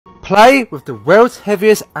Play with the world's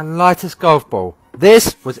heaviest and lightest golf ball.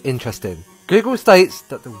 This was interesting. Google states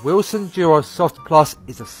that the Wilson Duo Soft Plus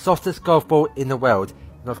is the softest golf ball in the world,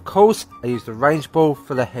 and of course I used the range ball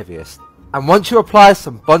for the heaviest. And once you apply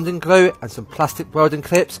some bonding glue and some plastic welding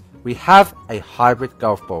clips, we have a hybrid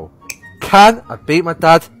golf ball. Can I beat my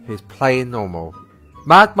dad who is playing normal?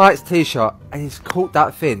 Mad Mike's tee shot, and he's caught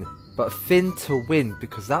that thin, but thin to win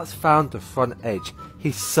because that's found the front edge.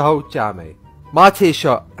 He's so jammy. My tee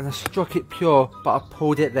shot, and I struck it pure, but I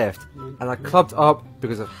pulled it left, and I clubbed up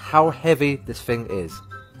because of how heavy this thing is.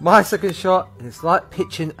 My second shot, and it's like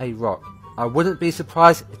pitching a rock. I wouldn't be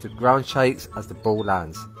surprised if the ground shakes as the ball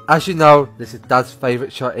lands. As you know, this is Dad's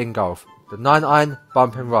favourite shot in golf, the 9-iron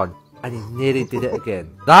bump and run, and he nearly did it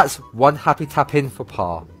again. That's one happy tap in for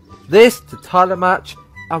par. This to tie the match,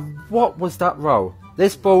 and what was that roll?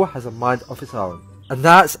 This ball has a mind of its own, and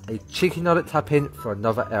that's a cheeky nod at tap in for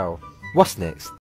another L. What's next?